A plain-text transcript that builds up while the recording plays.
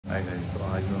Hi guys, तो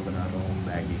आज मैं बना रहा हूँ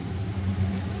मैगी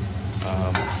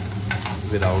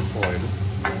विदाउट ऑयल।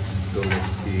 तो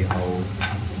let's see how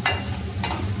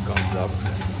comes up.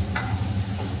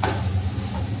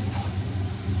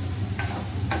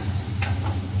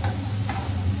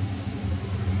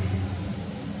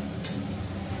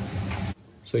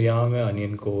 सो यहाँ मैं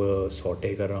अनियन को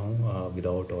सॉटे कर रहा हूँ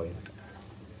without oil.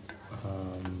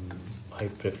 I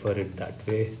prefer it that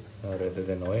way rather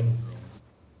than oil.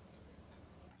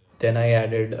 Then I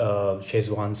added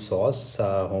Szechuan sauce,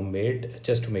 homemade,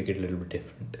 just to make it a little bit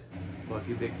different.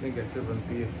 बाकी देखते हैं कैसे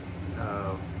बनती है.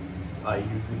 I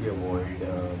usually avoid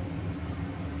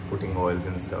putting oils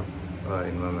and stuff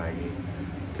in my Maggie,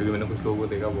 क्योंकि मैंने कुछ लोगों को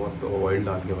देखा बहुत ऑयल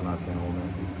डाल के बनाते हैं वो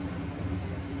मैगी.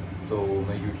 तो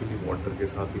मैं यूजुअली वाटर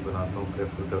के साथ ही बनाता हूँ,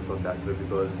 प्रेफर करता हूँ दैट वे,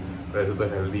 बिकॉज वैसे तो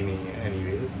हेल्दी नहीं है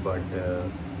anyways, but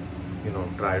you know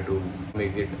try to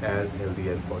make it as healthy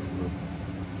as possible.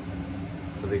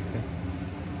 तो देखते हैं.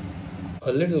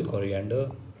 A little coriander,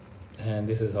 and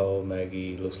this is how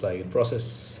Maggie looks like in process.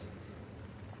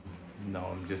 Now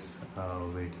I'm just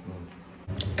waiting.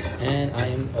 And I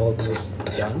am almost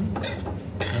done.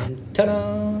 And ta-da!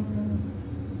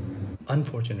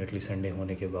 Unfortunately, Sunday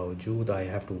होने के बावजूद I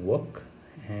have to work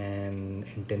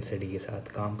and intensity के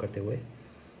साथ काम करते हुए.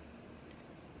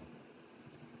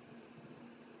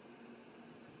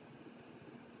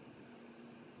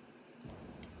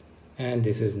 And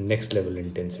this is next level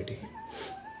intensity.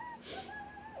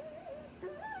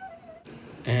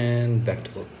 And back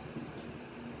to work.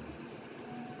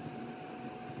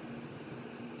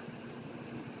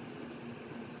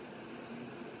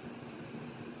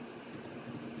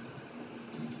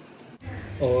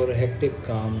 और hectic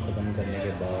काम ख़त्म करने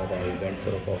के बाद I went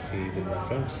for a coffee with my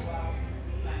friends.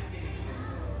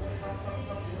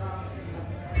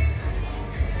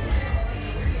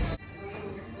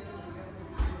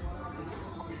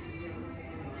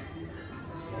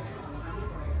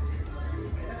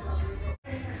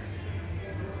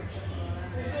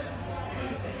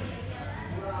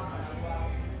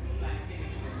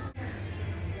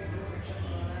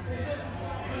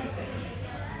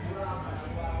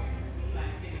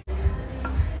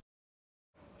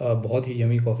 बहुत ही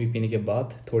यमी कॉफ़ी पीने के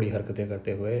बाद थोड़ी हरकतें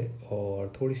करते हुए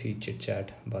और थोड़ी सी चिट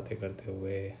चैट बातें करते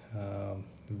हुए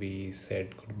we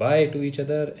said good by two each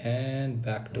other and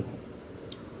back to.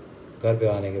 घर पे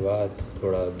आने के बाद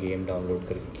थोड़ा गेम डाउनलोड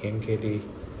करके गेम खेली.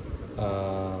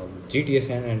 GTA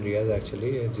San Andreas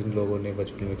एक्चुअली, जिन लोगों ने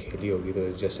बचपन में खेली होगी तो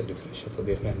it's just a refresher for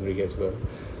their memory as well.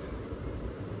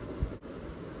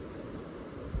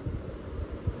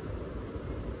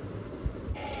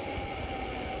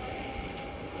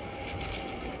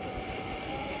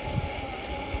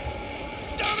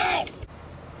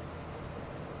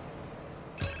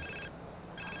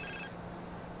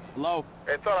 Hello?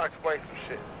 Hey, thought I'd explain some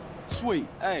shit. Sweet.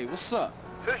 Hey, what's up?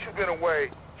 Since you've been away,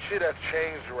 shit has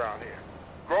changed around here.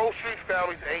 Grove Street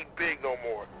families ain't big no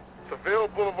more. Seville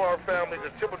Boulevard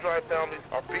families and Timber Drive families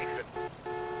are beefing.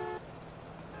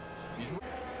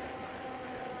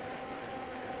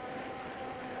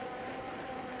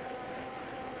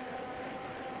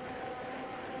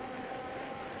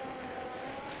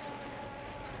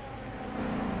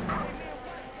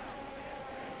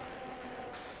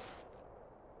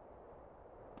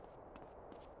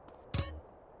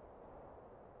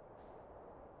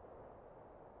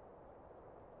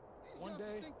 One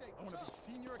day, I want to be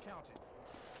senior accountant.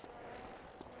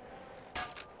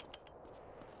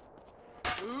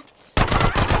 Oops.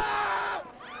 Ah!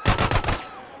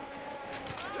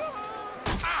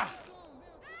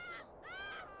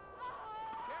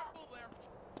 Careful there.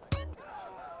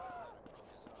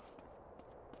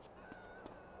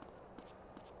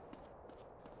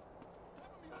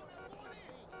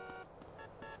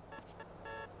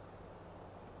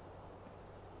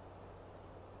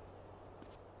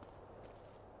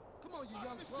 Come on, you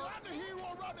young slut. I'm the hero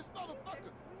around this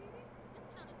motherfucker.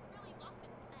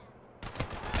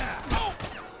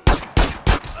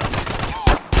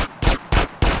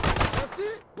 That's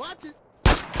it. Watch it.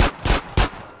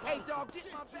 Hey, dog, get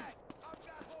my back. I've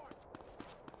got heart.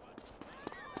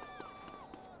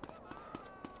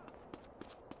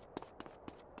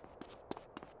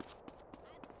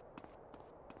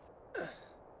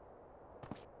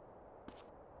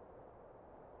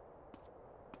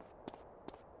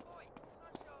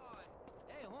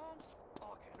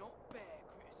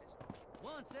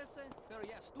 Once ese, pero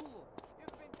ya estuvo.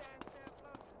 You've been down South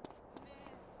London.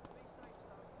 Man, Be safe,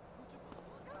 son. mucho por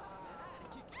one time, man. I had to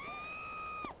kick your ass.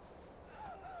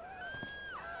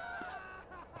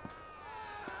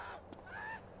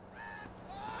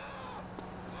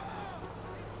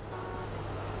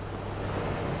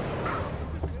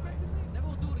 Disrespect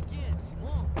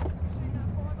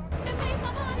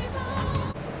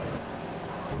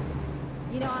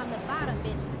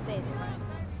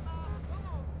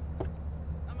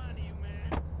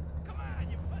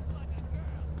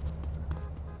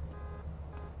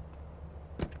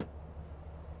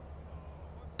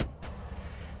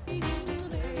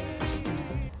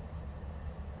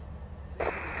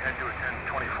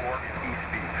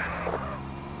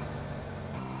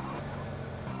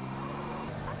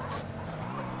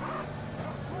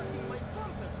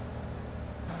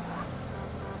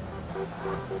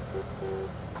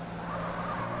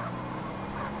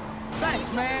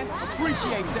Thanks, man.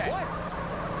 Appreciate that.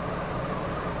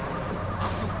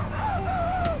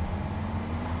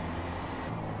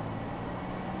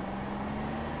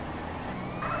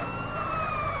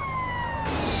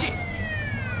 Shit.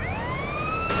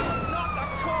 Not the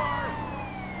car.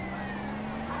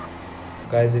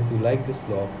 Guys, if you like this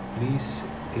vlog, please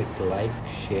click like,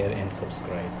 share and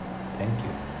subscribe. Thank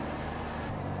you.